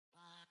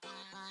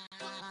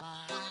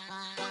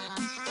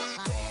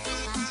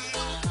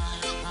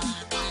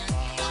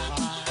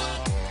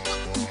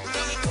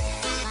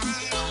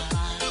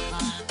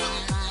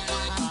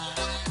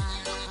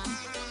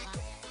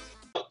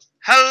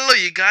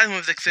you guys, my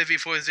name is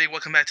xav453.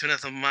 Welcome back to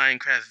another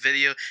Minecraft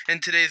video.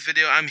 In today's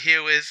video, I'm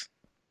here with...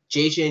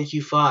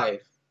 JJNQ5.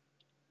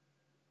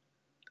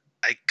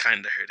 I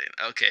kinda heard it.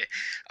 Okay.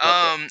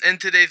 In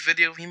today's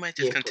video, we might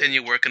just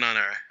continue working on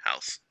our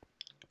house.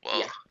 Well,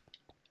 yeah.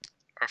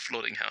 Our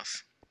floating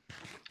house.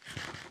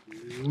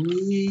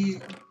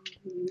 And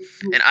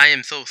I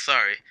am so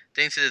sorry.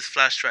 Thanks to this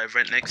flash drive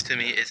right next to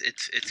me,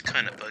 it's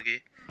kind of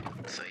buggy.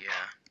 So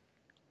yeah.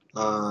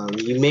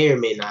 You may or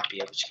may not be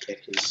able to get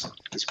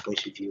his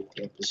point of view of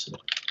the episode.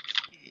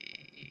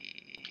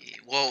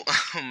 Well,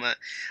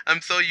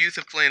 I'm so used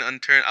to playing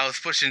unturned. I was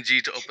pushing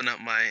G to open up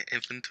my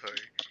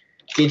inventory.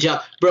 Good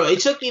job. Bro, it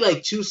took me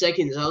like 2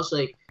 seconds. I was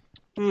like,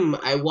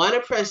 I want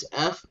to press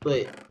F,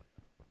 but...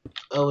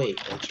 Oh, wait,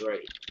 that's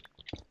right.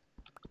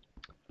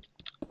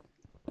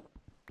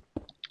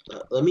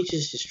 Let me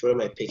just destroy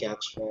my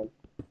pickaxe, man.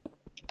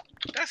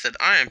 That's an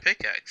iron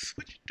pickaxe.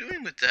 What you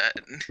doing with that?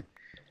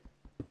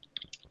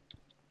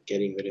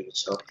 Getting rid of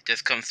itself. It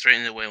just comes straight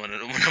in the way when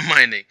I'm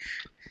mining.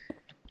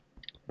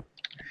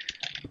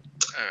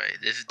 Alright,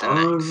 this is the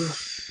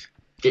next.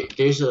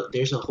 There's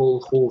a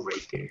whole hole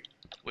right there.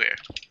 Where?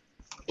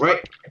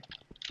 Right.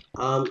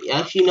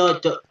 Actually,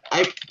 no.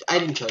 I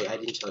didn't tell you. I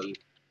didn't tell you.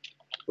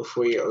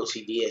 Before your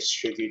OCD has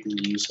triggered and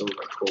you use some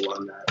coal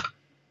on that.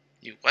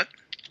 You what?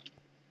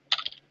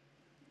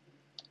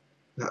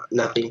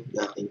 Nothing.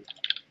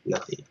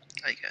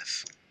 I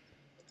guess.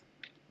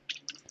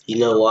 You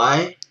know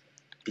why?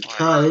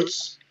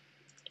 Because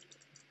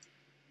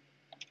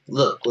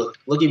look at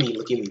me.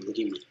 Give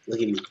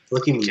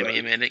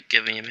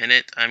me a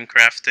minute. I'm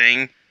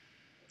crafting.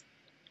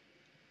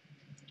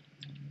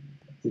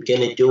 I'm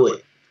gonna do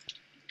it.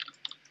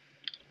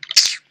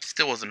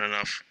 Still wasn't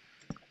enough.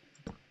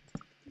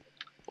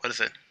 What is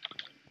it?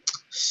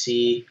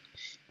 See,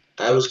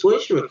 I was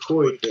going to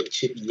record, but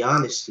to be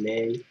honest,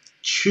 man,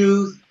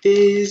 truth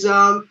is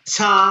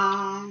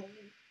time.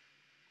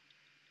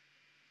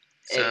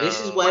 And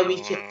this is why we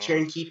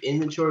keep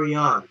inventory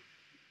on.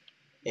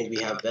 And we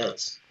have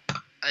beds.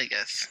 I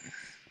guess.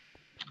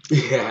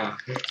 Yeah.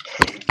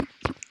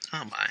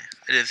 Oh my.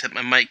 I just hit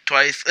my mic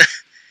twice.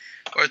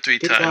 Or 3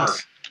 Good times. job.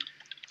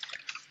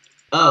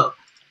 Oh,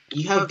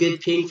 you have good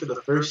ping for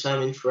the first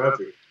time in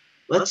forever.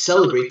 Let's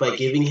celebrate by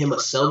giving him a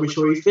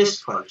celebratory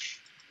fist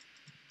punch.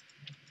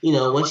 You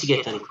know, once you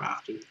get done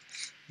crafting.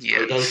 Yeah.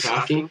 Are you done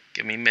crafting?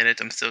 Give me a minute.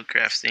 I'm still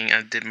crafting.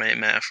 I did my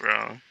math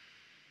wrong.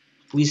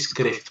 Please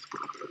craft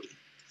properly.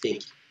 Thank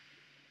you.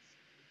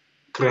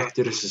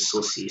 Crafters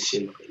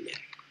Association of America.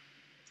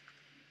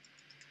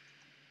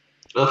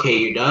 Okay,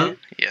 you're done?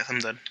 Yes, I'm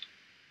done.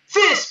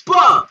 Fist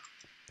bump!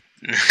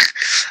 I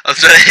was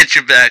trying to hit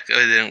your back. Oh,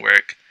 it didn't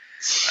work.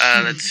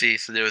 Let's see.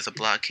 So there was a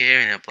block here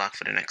and a block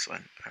for the next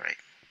one. Alright.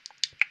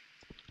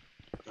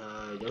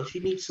 Don't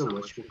you need so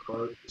much for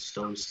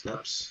stone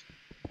steps?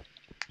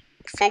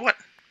 For what?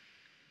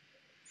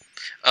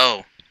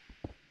 Oh.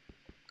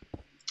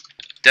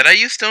 Did I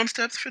use stone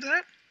steps for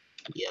that?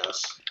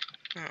 Yes.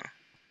 Oh.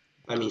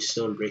 I mean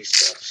stone brick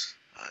steps.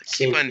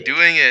 Keep on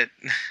doing it.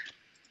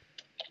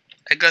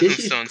 I got some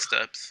stone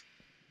steps.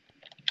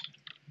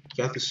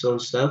 You got the stone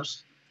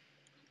steps?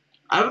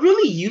 I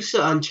really used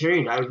to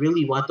unturned. I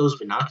really want those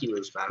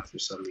binoculars back for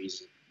some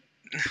reason.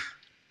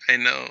 I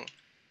know.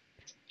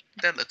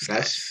 That looks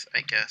nice,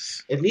 I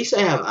guess. At least I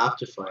have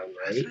Optifine, right?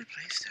 Where did I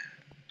place that?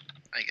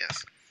 I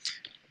guess.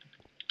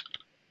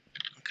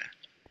 Okay.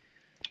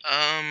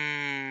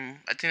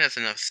 I think that's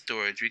enough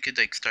storage. We could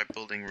like start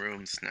building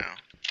rooms now.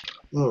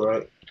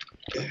 Alright.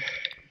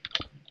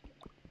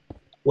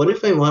 What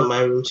if I want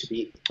my room to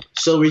be...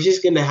 So we're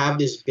just gonna have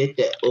this bit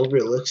that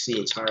overlooks the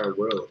entire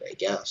world, I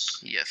guess.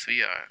 Yes,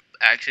 we are.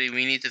 Actually,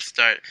 we need to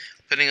start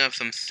putting up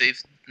some some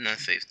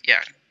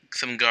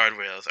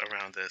guardrails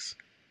around this.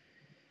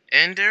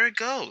 And there it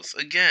goes,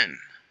 again.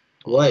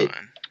 What? Hold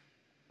on.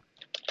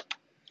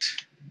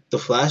 The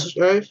flash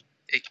drive?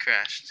 It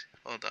crashed.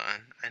 Hold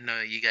on. I know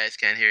you guys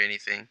can't hear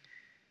anything.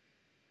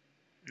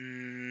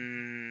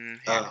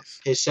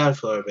 His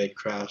soundflower bed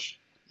crashed.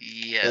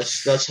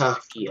 Yes. That's how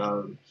he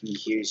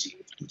hears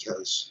you,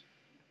 because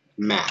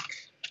Mac.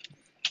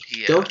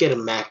 Yeah. Don't get a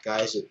Mac,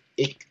 guys.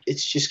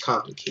 It's just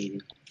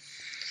complicated.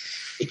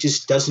 It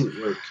just doesn't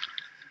work.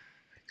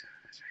 Oh my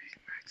God, I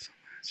hate Mac so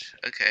much.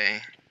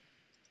 Okay.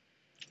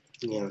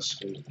 Yes.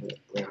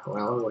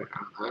 Well,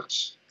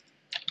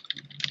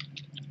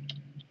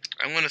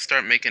 I'm gonna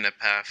start making a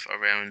path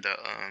around the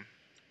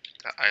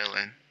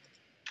island.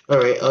 All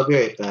right, I'll be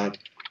right back.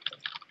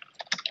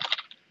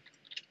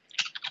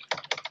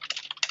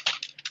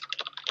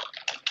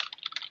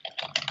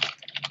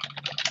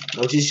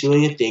 I'm just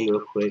doing a thing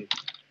real quick.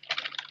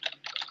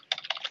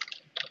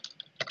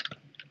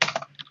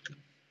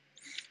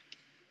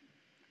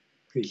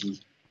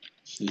 Really?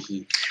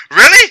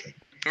 Really?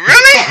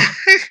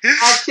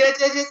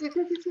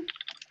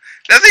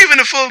 That's even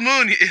a full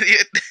moon, you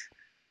idiot.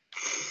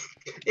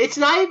 It's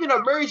not even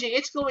emerging.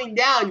 It's going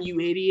down, you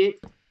idiot.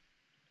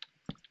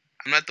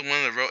 I'm not the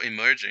one that wrote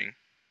emerging.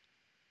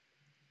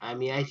 I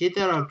mean, I did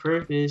that on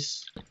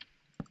purpose.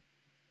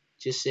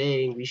 Just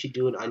saying, we should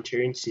do an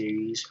unturned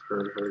series.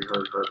 Her.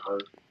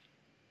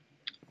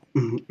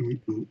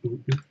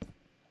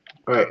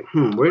 Alright,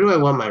 where do I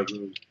want my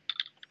room?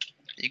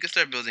 You can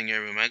start building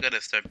your room. I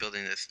gotta start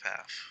building this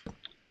path.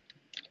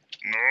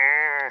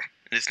 No!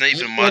 It's not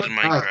even modded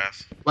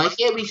Minecraft. Why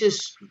can't we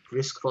just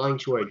risk falling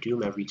to our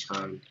doom every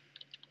time?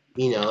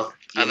 You know,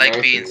 I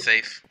like being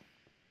safe.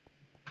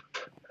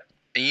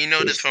 And you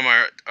know this from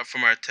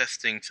our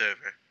testing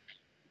server.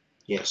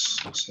 Yes,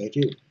 I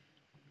do.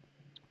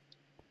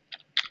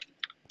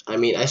 I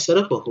mean, I set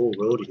up a whole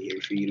road in here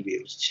for you to be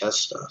able to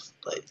test stuff.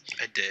 Like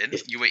I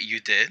did. You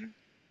did?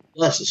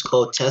 Yes, it's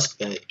called test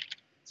bed.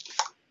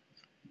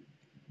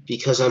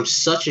 Because I'm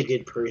such a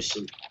good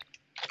person.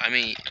 I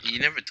mean, you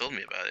never told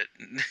me about it.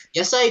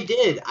 Yes, I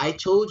did. I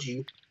told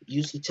you,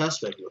 use the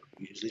test bed world.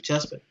 Use the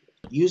test bed.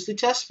 Use the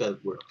test bed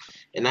world.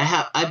 And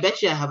I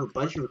bet you I have a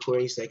bunch of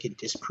recordings that could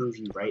disprove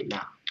you right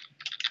now.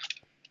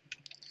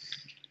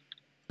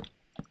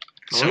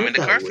 Show me the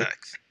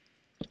Carfax.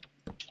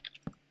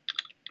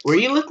 Were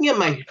you looking at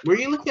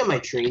my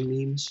train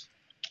memes?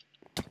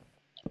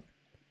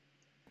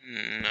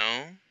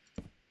 No.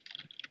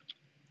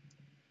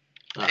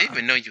 I didn't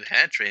even know you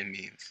had train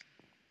memes.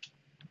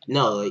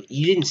 No, like,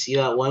 you didn't see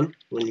that one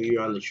when we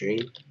were on the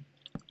train?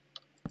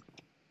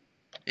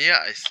 Yeah,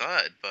 I saw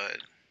it, but...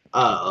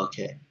 Oh,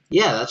 okay.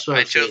 Yeah, that's what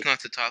I chose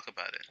not to talk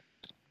about it.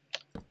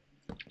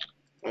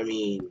 I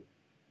mean...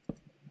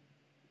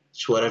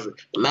 It's whatever.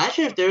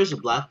 Imagine if there was a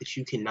block that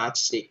you cannot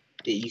stick,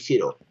 that you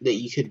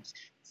could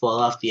fall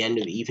off the end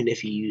of, even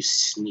if you use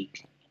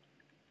sneak.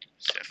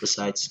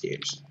 Besides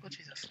stairs. Oh,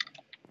 Jesus.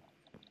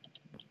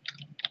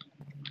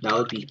 That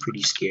would be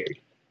pretty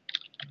scary.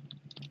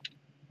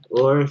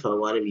 Or if I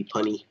want to be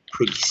punny,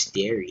 pretty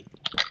scary.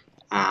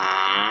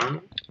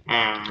 Oh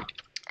no!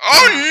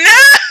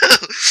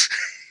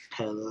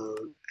 Hello,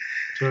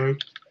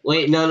 George.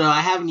 Wait, no, I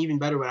have an even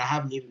better one.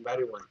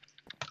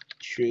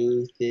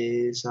 Truth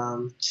is,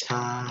 I'm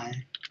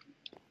tired.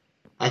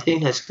 I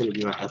think that's gonna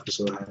be my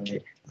episode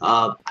highlight.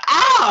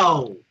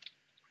 Ow!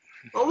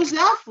 What was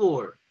that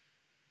for?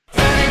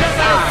 Oh,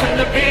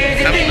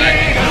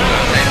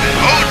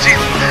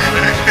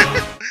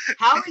 Jesus!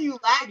 How are you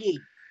lagging?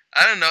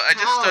 I don't know. I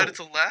just started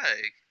to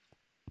lag.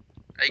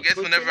 I guess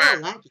But whenever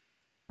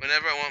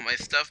I want my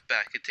stuff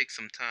back, it takes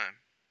some time.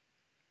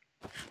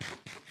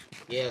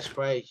 Yeah, it's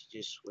probably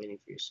just waiting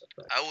for your stuff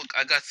back.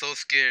 I got so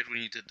scared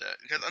when you did that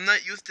because I'm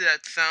not used to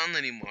that sound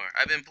anymore.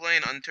 I've been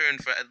playing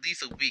Unturned for at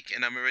least a week,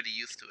 and I'm already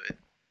used to it.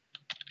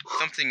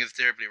 Something is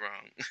terribly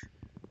wrong.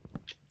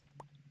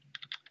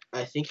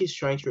 I think he's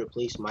trying to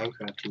replace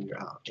Minecraft in your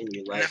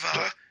life.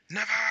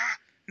 Never!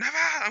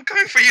 I'm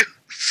coming for you.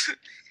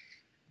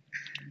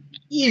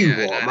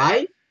 You want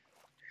mine?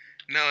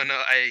 No,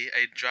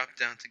 I dropped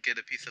down to get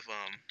a piece of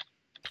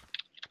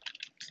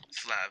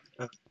slab.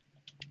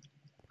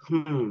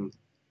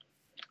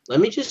 Let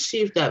me just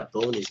see if that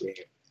bone is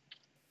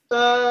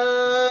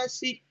there.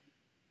 See.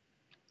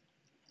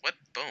 What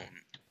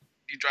bone?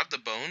 You dropped a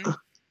bone?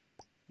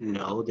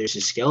 No, there's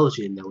a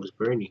skeleton that was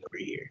burning over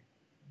here.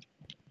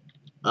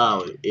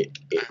 Oh, it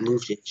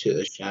moved into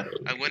the shadow.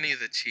 I want to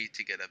use a cheat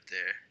to get up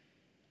there.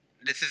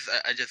 This is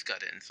I just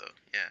got in, so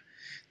yeah.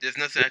 There's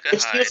nothing I can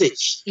hide. Use a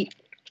cheat.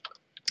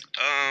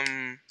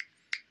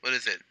 What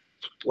is it?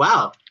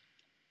 Wow,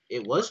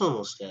 it was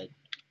almost dead,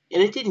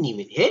 and it didn't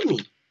even hit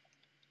me.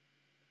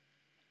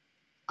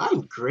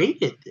 I'm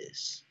great at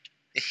this.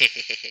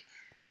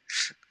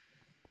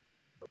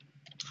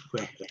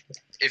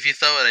 If you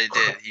saw what I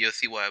did, you'll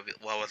see why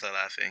was I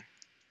laughing.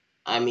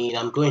 I mean,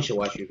 I'm going to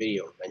watch your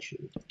video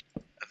eventually.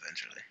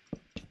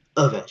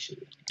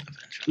 Eventually.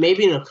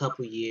 Maybe in a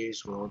couple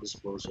years when all this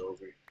blows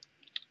over.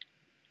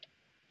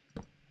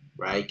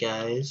 Right,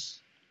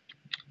 guys?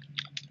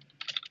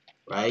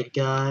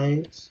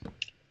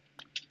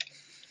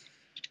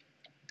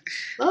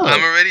 Oh.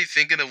 I'm already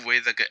thinking of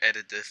ways I could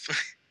edit this.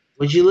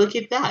 Would you look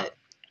at that?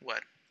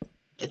 What?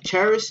 A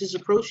terrorist is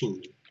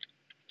approaching you.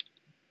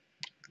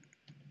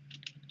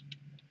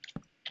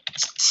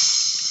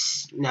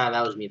 Nah,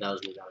 that was me.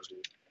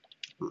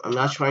 I'm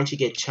not trying to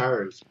get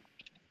terrorism.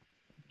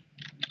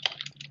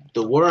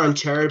 The war on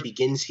terror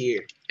begins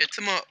here. Get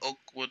some more oak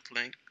wood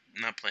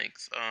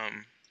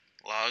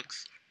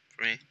logs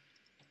for me,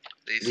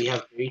 please. We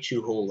have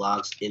 32 whole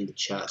logs in the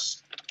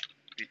chest.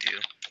 We do.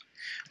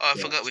 Oh, I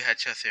forgot we had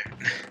chests here.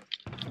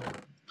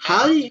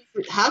 How did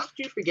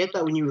you forget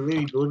that when you were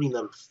literally building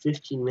them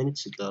 15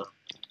 minutes ago?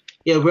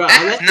 Yeah, bro. It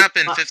has not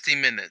been 15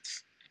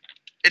 minutes.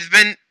 It's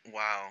been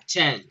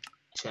 10.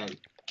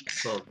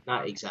 Well,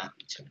 not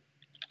exactly 10.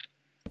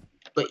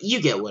 But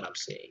you get what I'm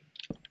saying.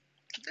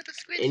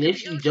 And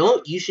if you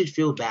don't, you should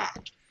feel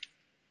bad.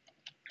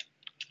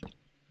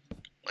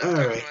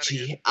 Alright,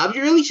 gee. I'm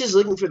really just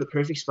looking for the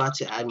perfect spot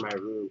to add my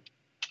room.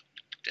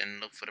 Then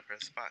look for the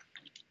perfect spot.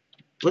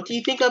 What do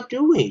you think I'm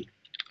doing?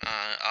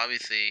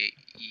 Obviously,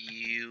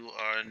 you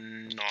are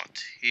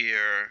not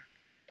here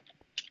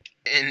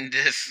in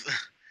this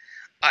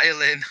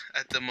island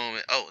at the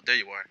moment. Oh, there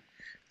you are.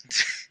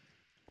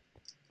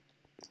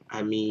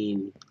 I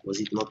mean, was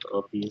it not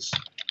obvious?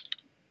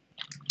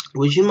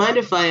 Would you mind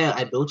if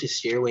I built a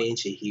stairway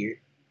into here,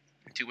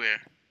 To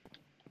where?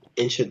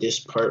 into this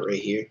part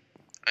right here?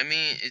 I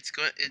mean, it's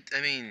going.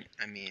 I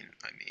mean,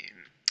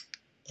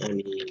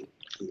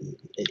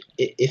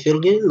 if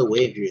it'll get in the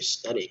way of your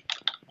aesthetic.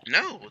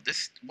 No.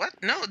 This what?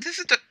 No. This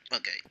is the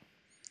okay.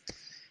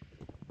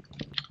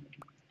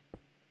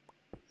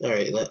 All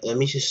right, let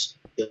me just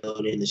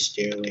build in the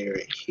stairway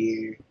right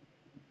here.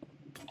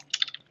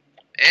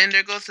 And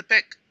there goes the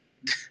pick.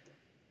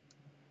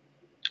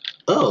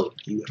 Oh,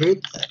 you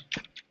heard that?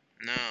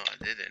 No, I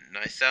didn't.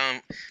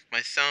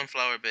 My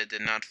sunflower bed did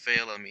not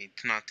fail on me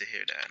not to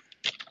hear that.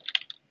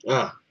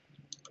 Ah,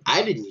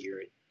 I didn't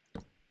hear it.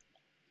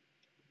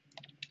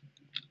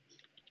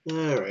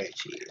 All right,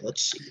 gee,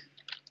 let's see.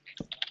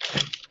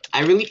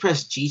 I really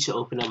pressed G to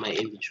open up my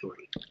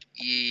inventory.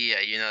 Yeah,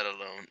 you're not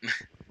alone.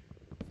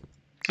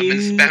 I've been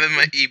spamming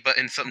my E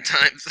button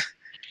sometimes.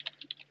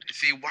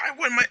 See, why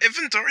would my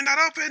inventory not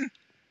open?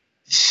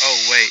 Oh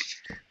wait.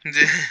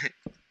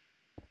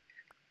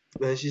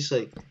 But it's just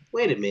like,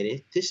 wait a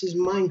minute, this is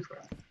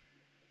Minecraft.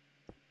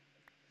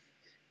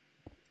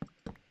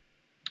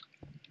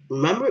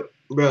 Remember,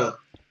 bro,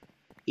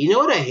 you know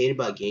what I hate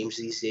about games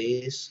these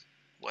days?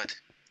 What?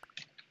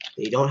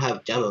 They don't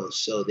have demos,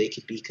 so they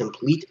could be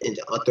complete and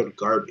utter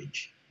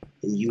garbage.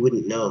 And you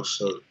wouldn't know,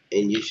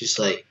 and you're just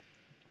like,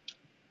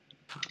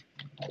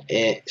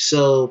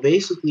 so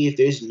basically, if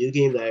there's a new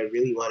game that I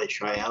really want to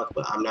try out,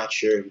 but I'm not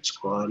sure if it's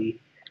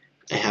quality,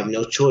 I have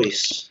no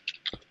choice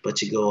but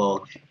to go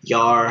all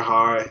yar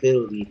har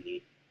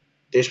fiddly.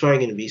 There's probably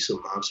gonna be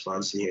some mob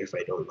spawns in here if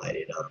I don't light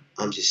it up.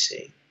 I'm just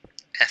saying.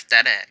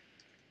 Aesthetic.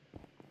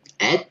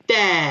 At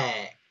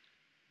that.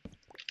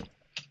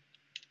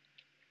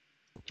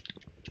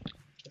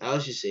 I'll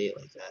just say it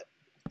like that.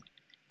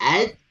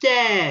 At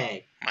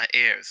that. My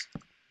ears.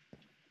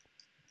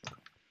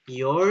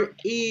 Your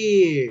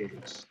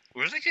ears.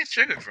 Where did I get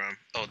triggered from?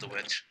 Oh, the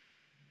witch.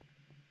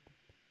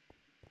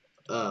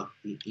 Oh,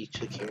 you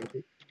took care of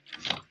it.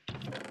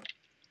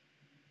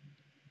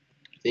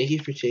 Thank you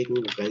for taking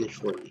revenge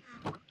for me.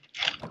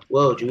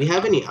 Whoa, do we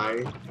have any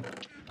iron?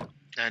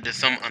 There's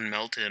some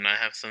unmelted, and I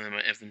have some in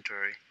my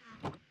inventory.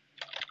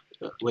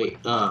 Wait,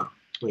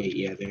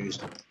 yeah, there is.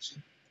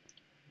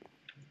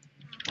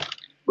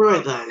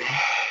 Right then.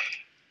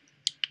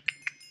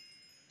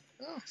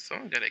 Oh,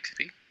 someone got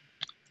XP.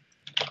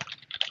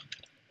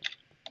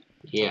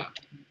 Yeah.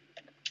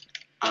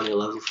 I'm at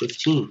level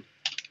 15.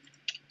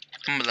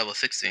 I'm at level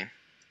 16.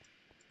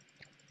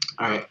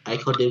 Alright, I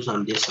call dibs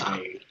on this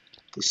iron.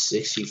 This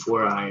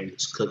 64 iron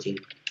is cooking.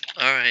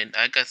 Alright,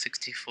 I got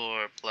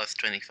 64 plus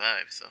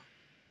 25, so.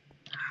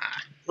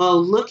 Ha.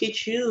 Well, look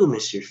at you,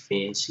 Mr.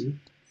 Fancy.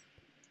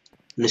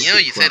 Mr. You know,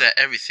 you say Club. that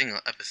every single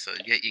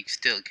episode, yet you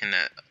still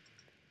cannot.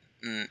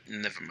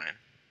 Never mind.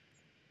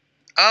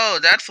 Oh,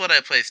 that's what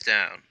I placed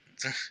down.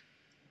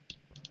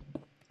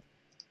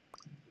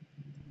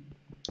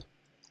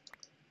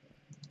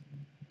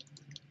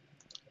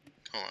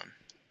 Hold on.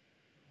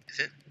 Is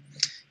it?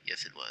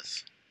 Yes, it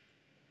was.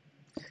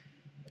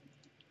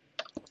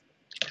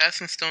 Have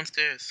some stone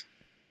stairs.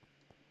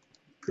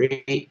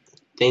 Great.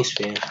 Thanks,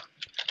 fam.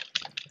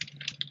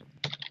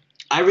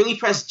 I really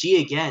pressed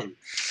G again.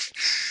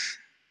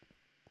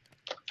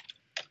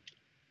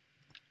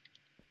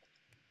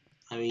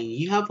 I mean,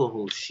 you have a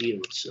whole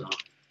shield, so.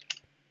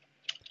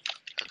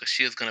 Like a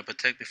shield's gonna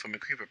protect me from a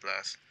creeper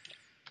blast.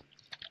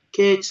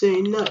 Can't say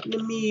nothing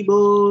to me,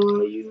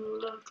 boy. You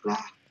look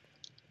like.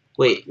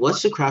 Wait,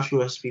 what's the crafting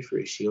recipe for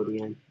a shield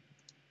again?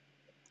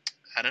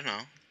 I don't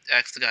know.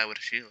 Ask the guy with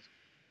a shield.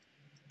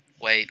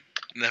 Wait,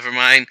 never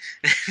mind.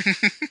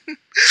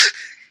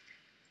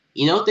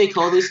 You know what they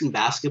call this in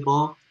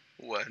basketball?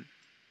 What?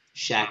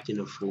 Shacked in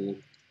a fool.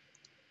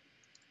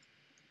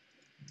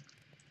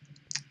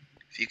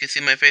 If you can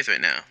see my face right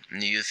now,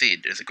 you see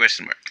there's a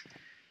question mark.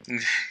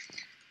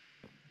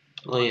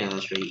 Oh yeah,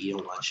 that's right. You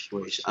don't watch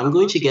sports. I'm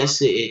going to guess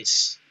that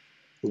it's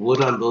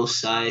wood on both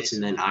sides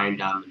and then iron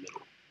down the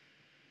middle.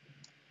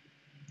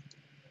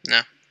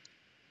 No.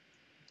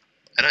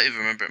 I don't even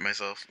remember it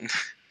myself.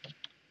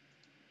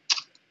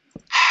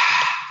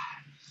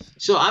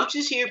 So I'm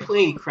just here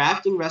playing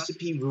crafting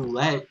recipe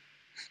roulette,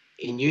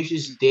 and you're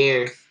just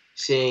there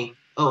saying,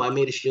 "Oh, I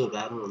made a shield,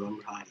 but I don't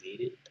remember how I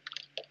made it."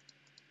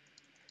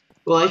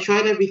 Well, I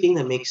tried everything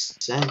that makes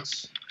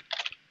sense.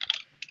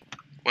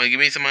 Wanna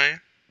give me some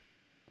iron?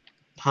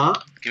 Huh?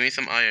 Give me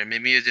some iron.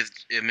 Maybe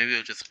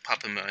it'll just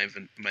pop in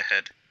my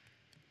head.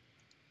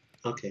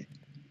 Okay.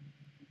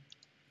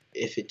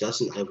 If it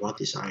doesn't, I want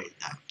this iron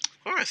back. Of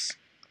course.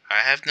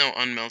 I have no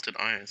unmelted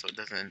iron, so it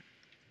doesn't.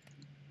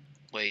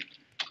 Wait.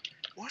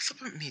 What's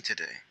up with me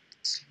today?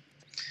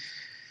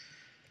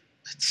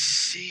 Let's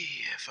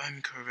see if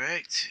I'm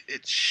correct.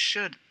 It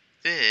should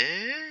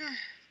be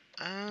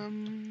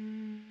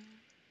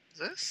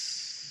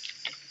this.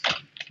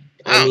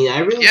 I mean, I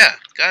really. Yeah,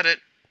 got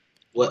it.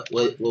 What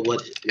Here's your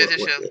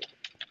shield.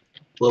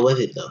 What was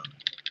it though?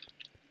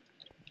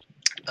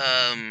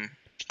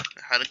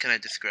 How can I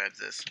describe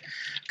this?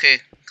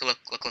 Okay, look.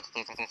 Okay,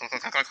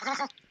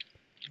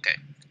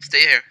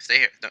 stay here.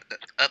 No,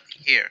 up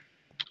here.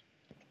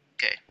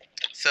 Okay.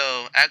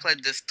 So act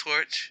like this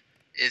torch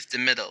is the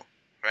middle,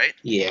 right?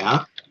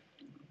 Yeah.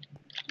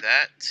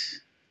 That,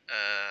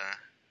 uh,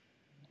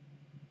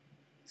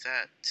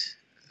 that.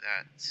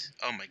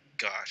 Oh my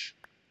gosh.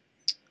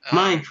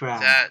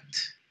 Minecraft. That.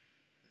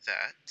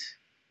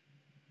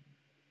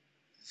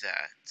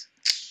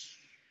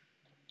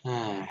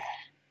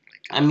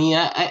 I mean,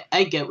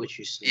 I get what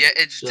you're saying. Yeah,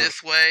 it's so,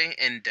 this way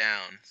and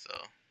down.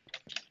 So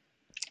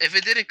if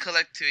it didn't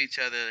collect to each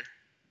other,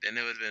 then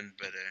it would have been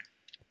better.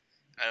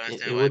 I don't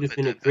understand it why I would have put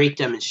been a that great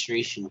back.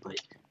 demonstration, but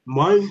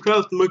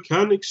Minecraft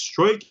mechanics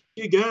strike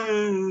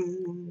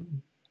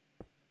again.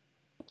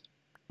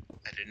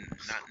 I did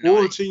not know.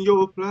 What's in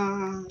your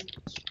plans?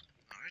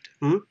 Alright.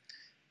 Hmm?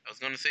 I was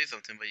gonna say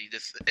something, but you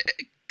just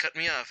cut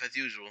me off as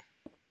usual.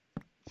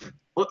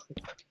 What?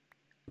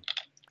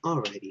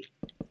 Alrighty.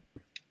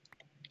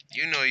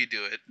 You know you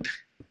do it.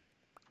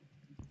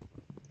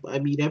 I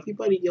mean,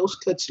 everybody else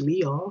cuts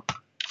me off.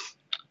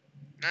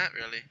 Not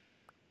really.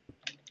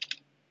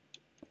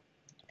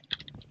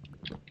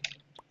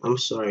 I'm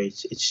sorry.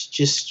 It's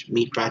just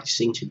me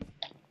practicing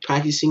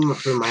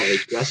for my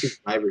aggressive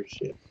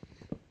ridership.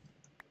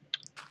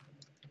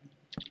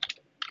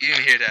 You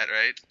didn't hear that,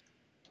 right?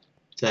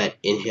 That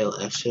inhale,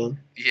 exhale.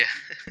 Yeah.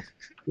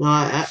 No,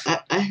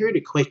 I heard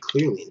it quite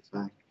clearly. In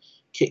fact,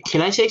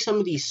 can I take some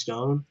of these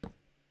stone?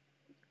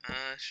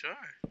 Sure.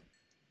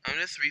 I'm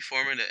just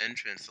reforming the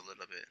entrance a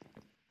little bit.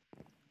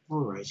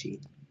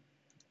 Alrighty.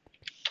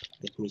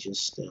 Let me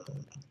just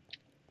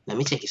let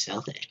me take a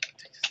selfie.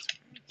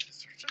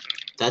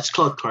 That's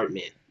called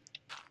Cartman.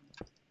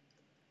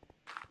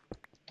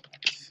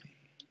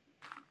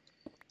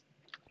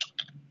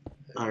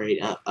 Alright,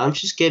 I'm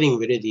just getting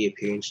rid of the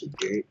appearance of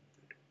dirt.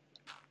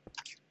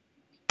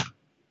 There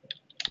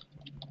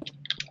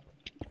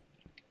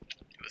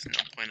was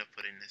no point of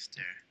putting this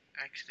there.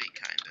 Actually,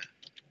 kinda.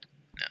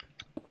 No.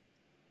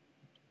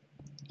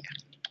 Yeah.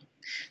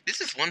 This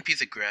is one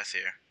piece of grass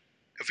here.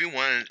 If we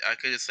wanted, I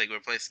could just like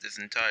replace this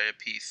entire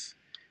piece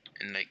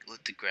and like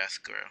let the grass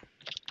grow.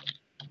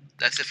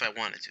 That's if I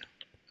wanted to.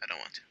 I don't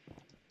want to.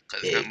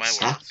 Because it's not my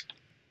world.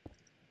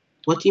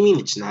 What do you mean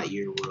it's not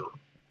your world?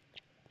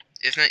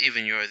 It's not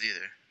even yours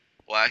either.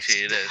 Well,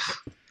 actually, it is.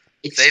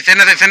 It's Say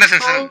nothing.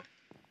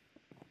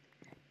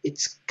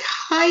 It's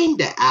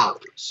kinda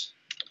ours.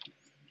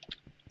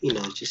 You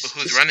know, But who's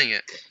just running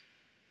it?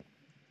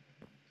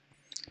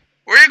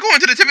 Where are you going?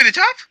 To the tippity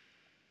top?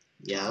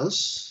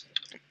 Yes.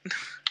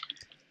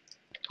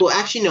 Well,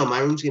 actually, no. My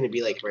room's gonna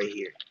be like right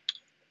here.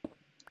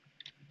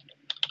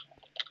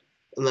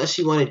 Unless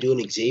you want to do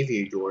an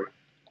Xavier door.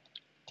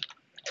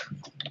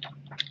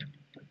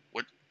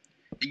 What?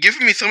 You're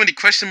giving me so many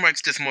question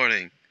marks this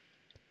morning.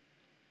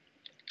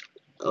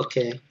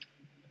 Okay.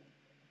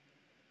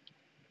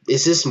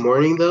 Is this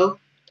morning though?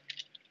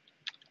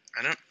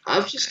 I don't.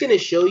 I'm just gonna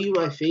show you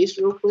my face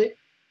real quick.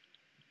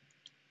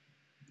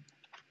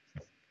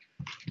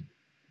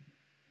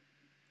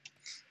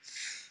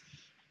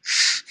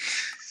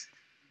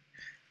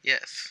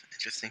 Yes,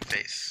 interesting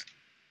face.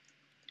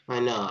 I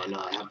know.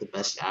 I have the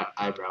best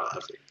eyebrow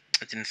ever.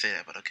 I didn't say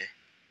that, but okay.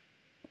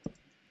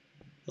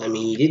 I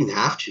mean, you didn't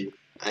have to.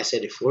 I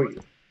said it for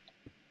you.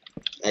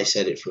 I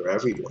said it for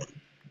everyone.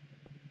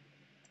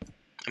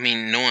 I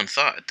mean, no one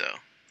saw it though.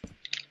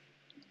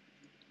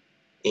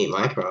 Ain't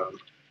my problem.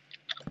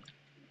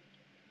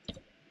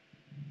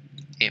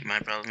 Ain't my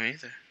problem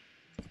either.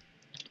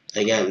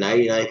 I got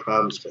 99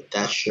 problems, but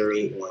that sure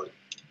ain't one.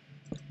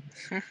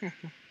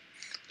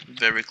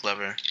 Very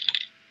clever.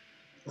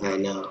 I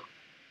know.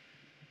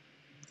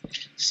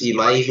 So you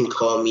might even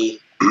call me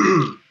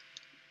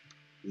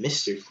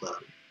Mr.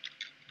 Clever.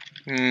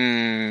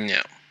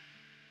 No.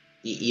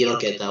 You don't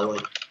get that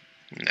one?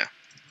 No.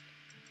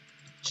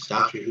 It's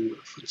Doctor Who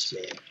reference,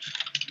 man.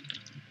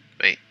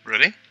 Wait,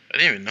 really? I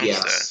didn't even notice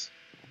Yes.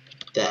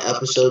 That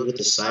episode with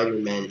the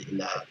Cybermen in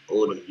that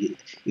old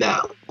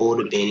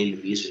abandoned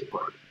amusement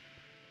park.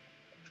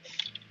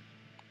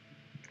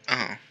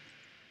 that. Oh.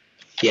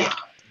 Yeah.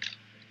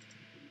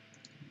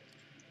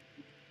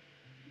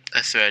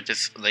 I swear, I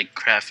just like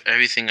craft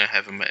everything I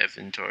have in my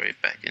inventory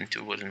back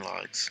into wooden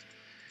logs.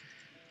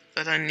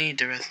 But I need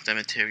the rest of the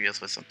materials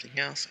for something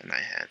else, and I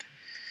had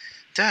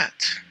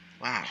that.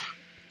 Wow.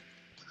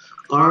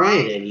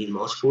 Alright, I need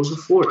multiples of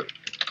 4.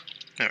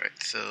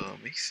 Alright, so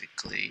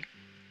basically,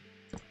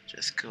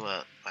 just go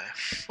up by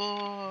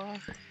 4.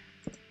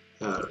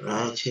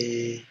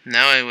 Alrighty.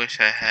 Now I wish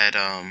I had,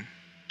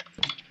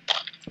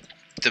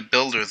 the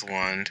Builder's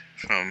Wand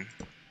from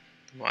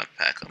the mod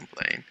pack I'm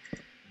playing.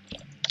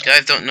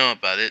 Guys don't know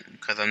about it,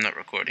 because I'm not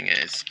recording it.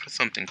 It's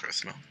something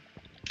personal.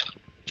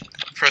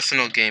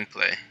 Personal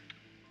gameplay.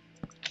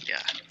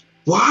 Yeah.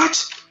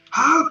 What?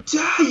 How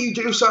dare you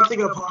do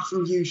something apart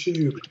from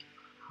YouTube?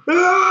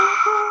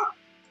 Ah!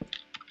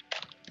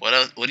 What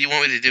else? What do you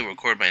want me to do?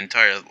 Record my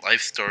entire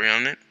life story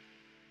on it?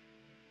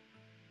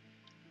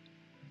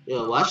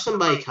 Yo, watch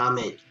somebody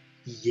comment,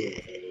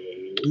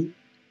 yay.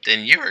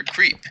 Then you're a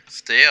creep.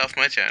 Stay off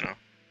my channel.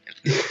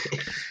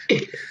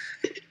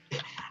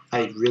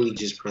 I really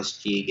just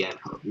pressed G again.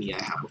 Help me,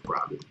 I have a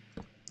problem.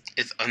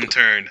 It's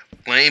unturned.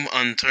 Blame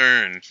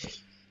unturned.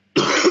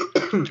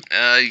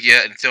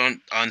 Yeah,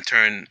 don't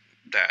unturn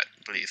that,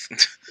 please.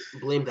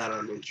 Blame that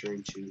on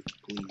intern too,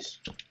 please.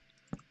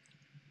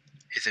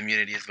 His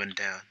immunity has went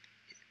down.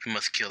 We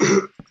must kill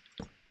him.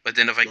 But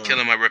then if I No. kill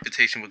him, my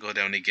reputation will go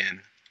down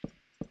again.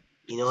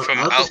 You know what? From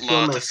I'll just kill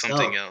outlaw to myself.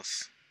 something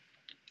else.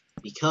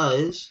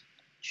 Because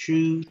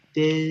truth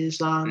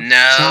is on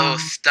No, top.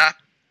 stop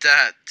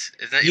that.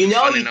 It's not You even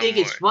know funny you no think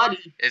more. it's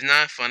funny. It's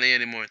not funny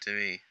anymore to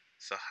me.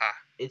 So ha.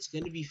 It's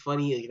gonna be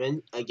funny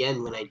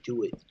again when I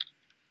do it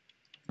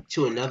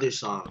to another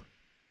song.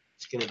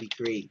 It's gonna be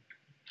great.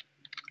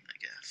 I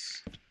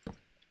guess.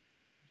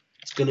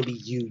 It's gonna be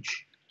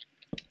huge.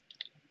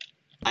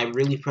 I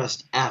really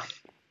pressed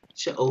F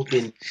to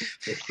open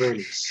the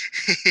furnace.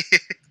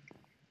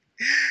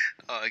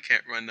 Oh, I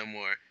can't run no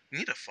more. You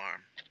need a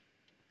farm.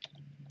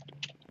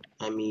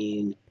 I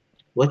mean,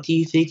 what do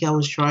you think I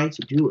was trying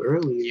to do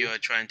earlier? You are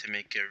trying to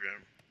make your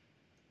room.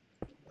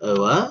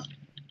 What?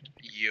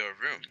 Your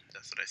room.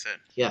 That's what I said.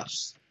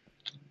 Yes.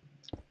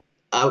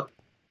 I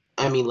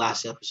mean,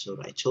 last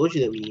episode, I told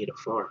you that we need a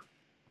farm.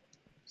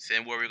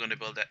 Saying where we're going to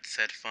build that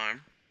said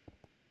farm.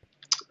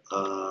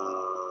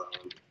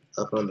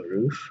 Up on the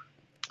roof.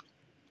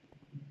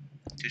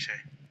 Touche.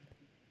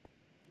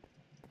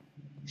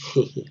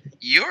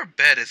 Your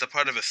bed is a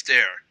part of a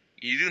stair.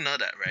 You do know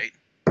that, right?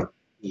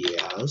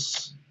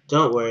 Yes.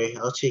 Don't worry,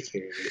 I'll take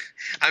care of it.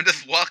 I'm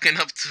just walking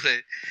up to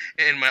it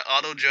in my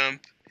auto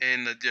jump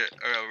in the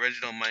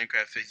original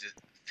Minecraft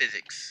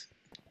physics.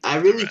 I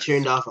really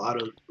turned off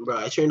auto, bro.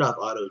 I turned off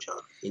auto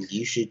jump, and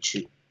you should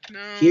too. No,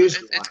 Here's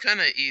it's kind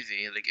of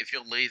easy. Like if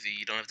you're lazy,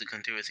 you don't have to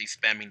continuously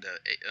spamming the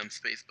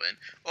space button.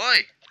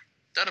 Oi,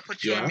 that'll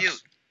put you on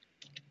mute.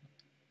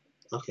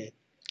 Okay.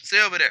 Stay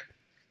over there.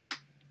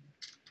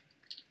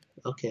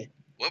 Okay.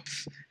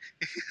 Whoops.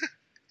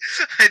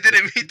 I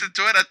didn't mean to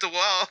throw it at the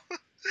wall.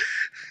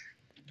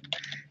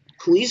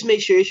 Please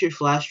make sure your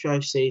flash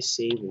drive stays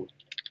stable.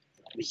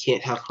 We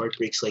can't have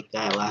heartbreaks like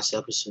that last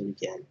episode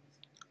again.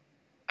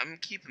 I'm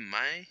keeping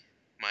my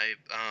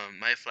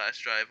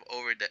flash drive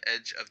over the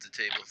edge of the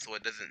table so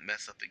it doesn't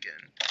mess up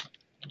again.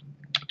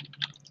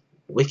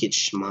 Wicked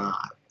schmod.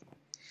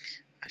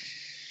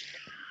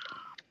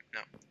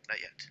 No, not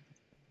yet.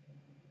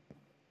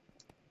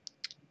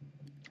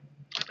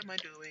 What am I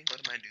doing?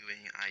 What am I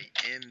doing? I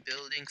am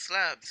building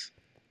slabs.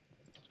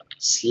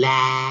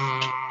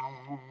 Slabs.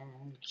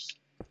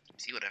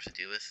 See what I have to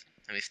do with?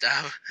 Let me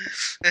stop.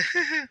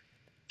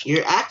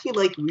 You're acting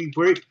like we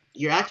weren't.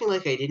 You're acting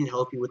like I didn't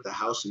help you with the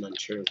house in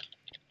Unturned.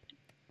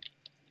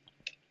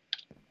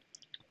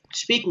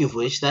 Speaking of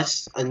which,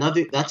 that's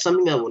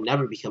something that will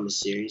never become a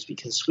series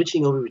because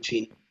switching over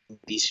between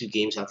these two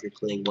games after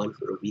playing one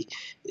for a week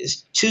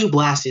is too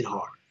blasted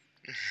hard.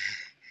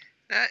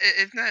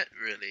 It's not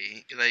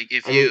really like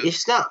it's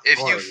not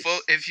hard.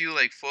 if you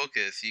like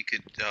focus, you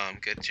could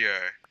get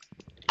your.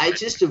 I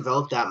just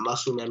developed that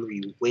muscle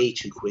memory way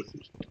too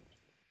quickly.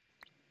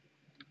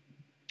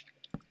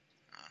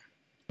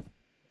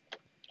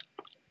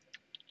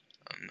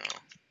 Oh no!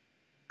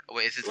 Oh,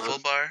 wait, is it full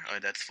bar? Oh,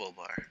 that's full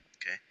bar.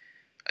 Okay,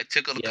 I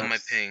took a look at my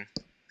ping,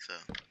 so.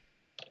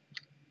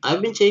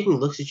 I've been taking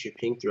looks at your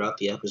ping throughout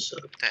the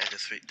episode.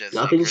 That's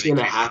Nothing's really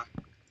gonna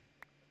happen.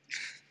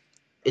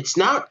 It's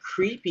not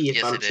creepy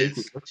if I'm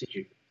taking looks at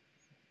you.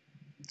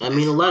 I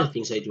mean, a lot of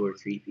things I do are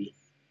creepy.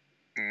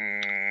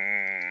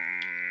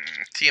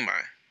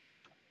 TMI.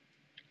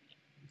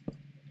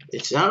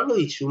 It's not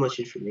really too much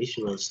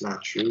information when it's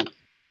not true. Okay,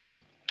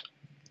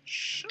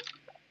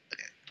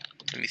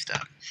 let me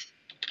stop.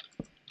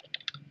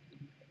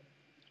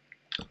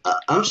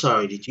 I'm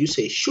sorry, did you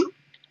say shoot?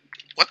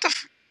 What the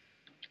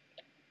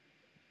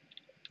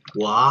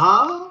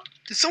What?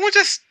 Did someone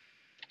just...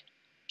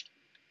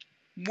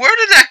 Where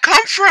did that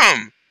come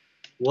from?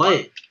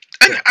 What?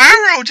 An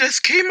arrow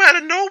just came out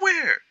of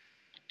nowhere.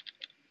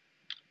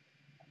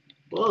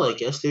 Well, I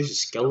guess there's a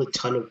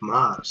skeleton of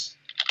mobs.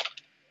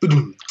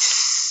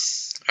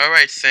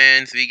 Alright,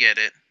 Sans, we get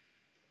it.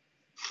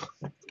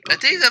 Okay. I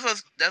think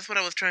that's what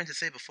I was trying to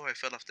say before I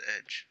fell off the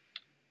edge.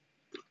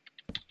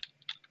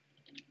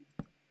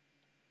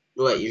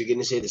 What, you're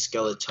gonna say the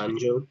skeleton,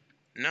 Joe?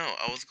 No,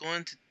 I was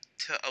going to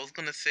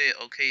say,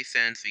 okay,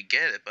 Sans, we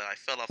get it, but I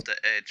fell off the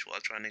edge while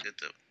trying to get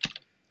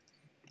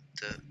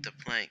the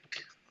plank.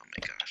 Oh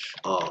my gosh.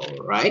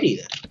 Alrighty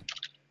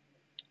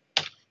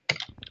then.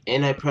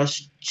 And I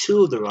pressed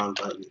 2 of the wrong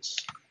buttons.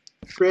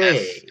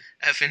 Pray.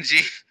 F and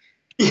G?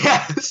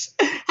 Yes!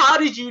 How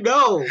did you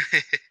know?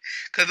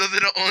 Because those are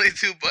the only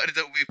 2 buttons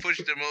that we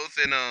pushed the most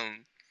in,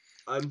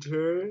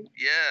 Unturned?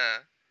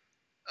 Yeah.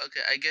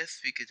 Okay, I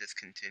guess we could just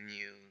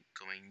continue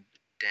going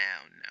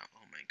down now.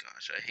 Oh my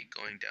gosh, I hate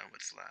going down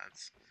with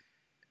slabs.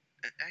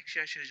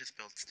 Actually, I should have just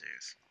built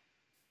stairs.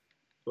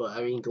 Well,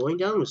 I mean, going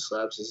down with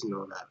slabs isn't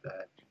all that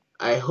bad.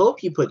 I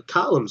hope you put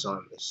columns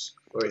on this.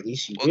 Or at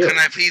least you will. Can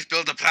I please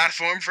build a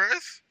platform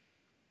first?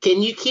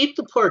 Can you keep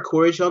the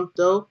parkour jump,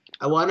 though?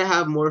 I want to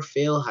have more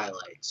fail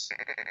highlights.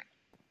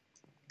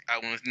 I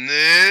want...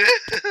 No!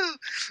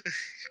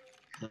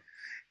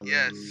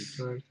 Yes.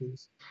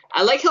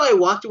 I like how I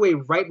walked away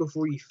right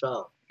before you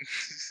fell.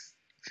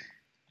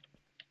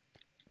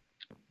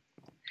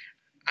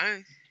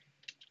 I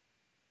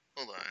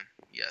hold on.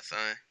 Yes,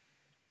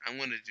 I'm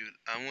gonna do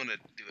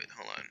it.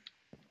 Hold on.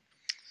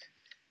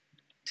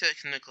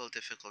 Technical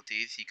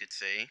difficulties, you could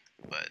say,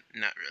 but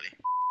not really.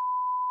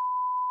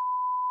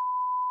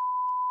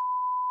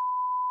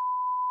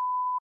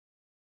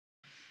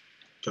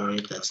 Darn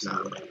it, that's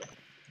not what I meant.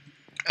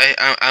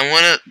 I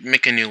wanna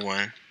make a new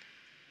one.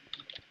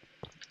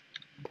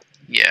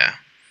 Yeah.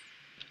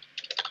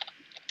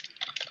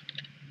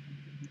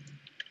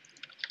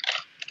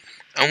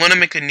 I want to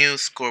make a new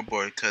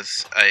scoreboard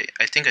because I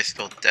think I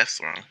spelled death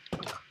wrong.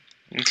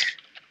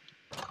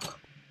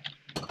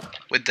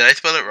 Wait, did I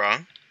spell it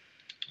wrong?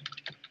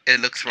 It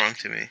looks wrong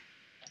to me.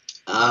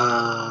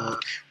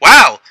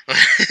 Wow!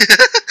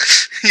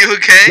 You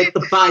okay? Let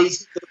the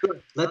bodies hit the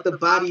floor. Let the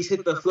bodies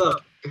hit the floor.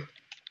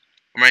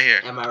 I'm right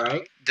here. Am I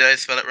right? Did I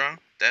spell it wrong?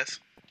 Death?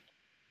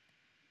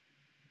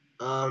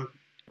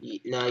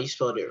 No, you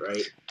spelled it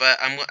right. But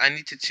I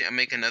need to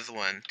make another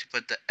one to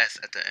put the S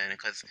at the end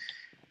because,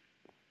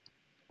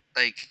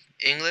 like,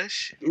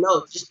 English?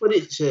 No, just put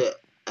it to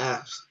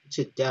F,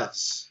 to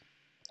deaths.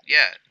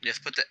 Yeah,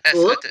 just put the S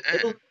Well, at the end.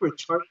 it'll be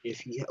retarded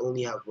if you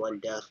only have one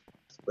death,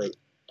 but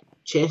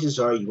chances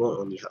are you won't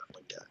only have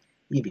one death.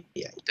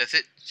 Yeah. Does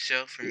it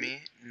show for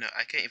me? No,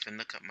 I can't even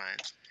look up mine.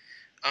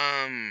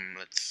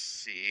 Let's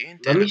see.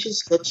 Let me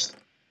just touch.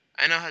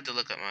 I know how to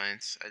look up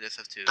mines. I just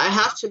have to. I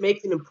have to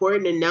make an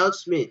important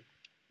announcement.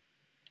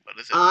 What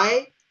is it?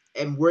 I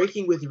am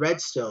working with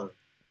Redstone.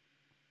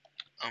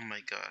 Oh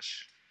my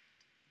gosh.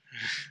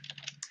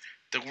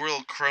 The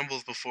world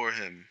crumbles before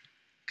him.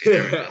 Okay,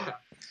 there we go.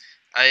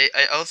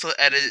 I also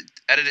added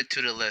it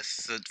to the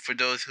list, so for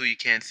those who you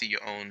can't see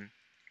your own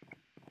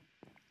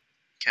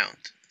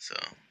count. So,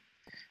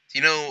 do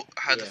you know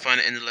how to find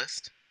it in the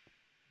list?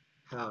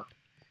 How?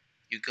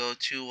 You go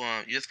to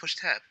you just push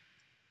tab.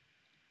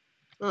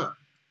 Huh.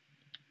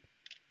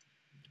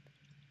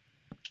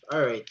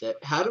 All right.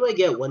 How do I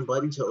get one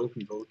button to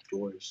open both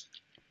doors?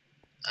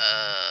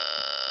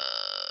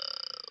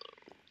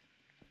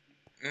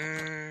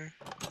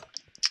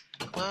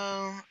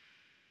 Well,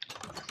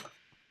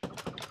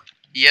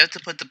 you have to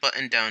put the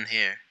button down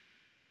here.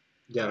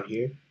 Down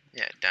here?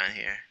 Yeah, down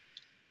here.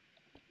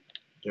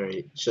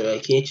 Alright, so I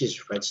can't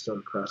just redstone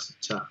across the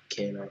top,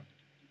 can I?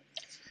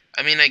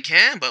 I mean, I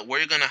can, but where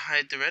are you gonna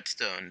hide the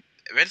redstone?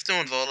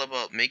 Redstone's all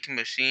about making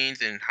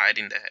machines and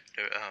hiding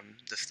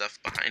the stuff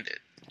behind it.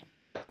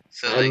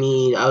 So I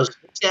mean, I was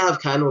going to have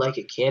kind of like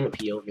a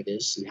canopy over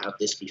this and have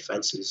this be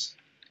fences.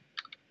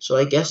 So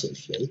I guess it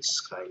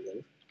fits, kind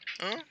of.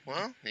 Oh,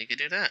 well, you could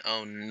do that.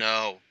 Oh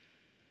no.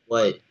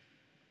 What?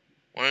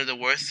 One of the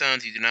worst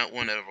sounds you do not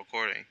want at a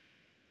recording.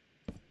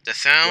 The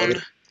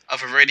sound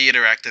of a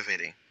radiator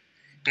activating.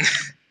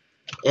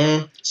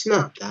 It's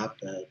not that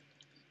bad.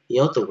 You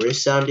know what the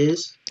worst sound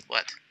is?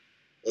 What?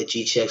 A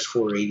GTX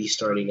 480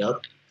 starting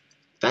up.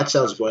 That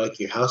sounds more like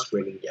your house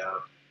burning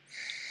down.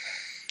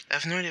 I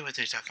have no idea what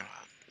they're talking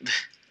about.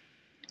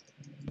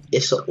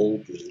 It's an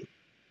old meme.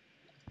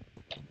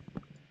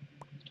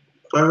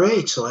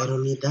 Alright, so I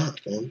don't need that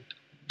then.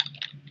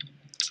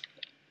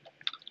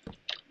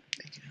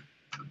 Thank you.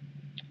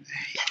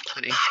 Let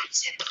the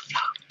bodies hit the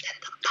floor.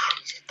 Let the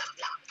bodies hit the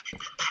floor.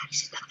 Let the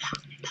bodies hit the floor.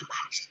 Let the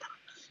bodies hit the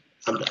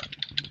floor. I'm done.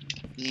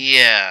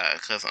 Yeah,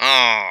 because,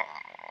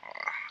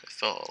 it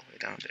fell all the way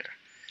down there.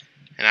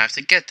 And I have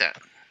to get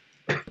that.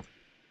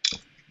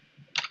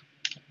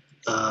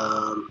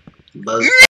 Buzz.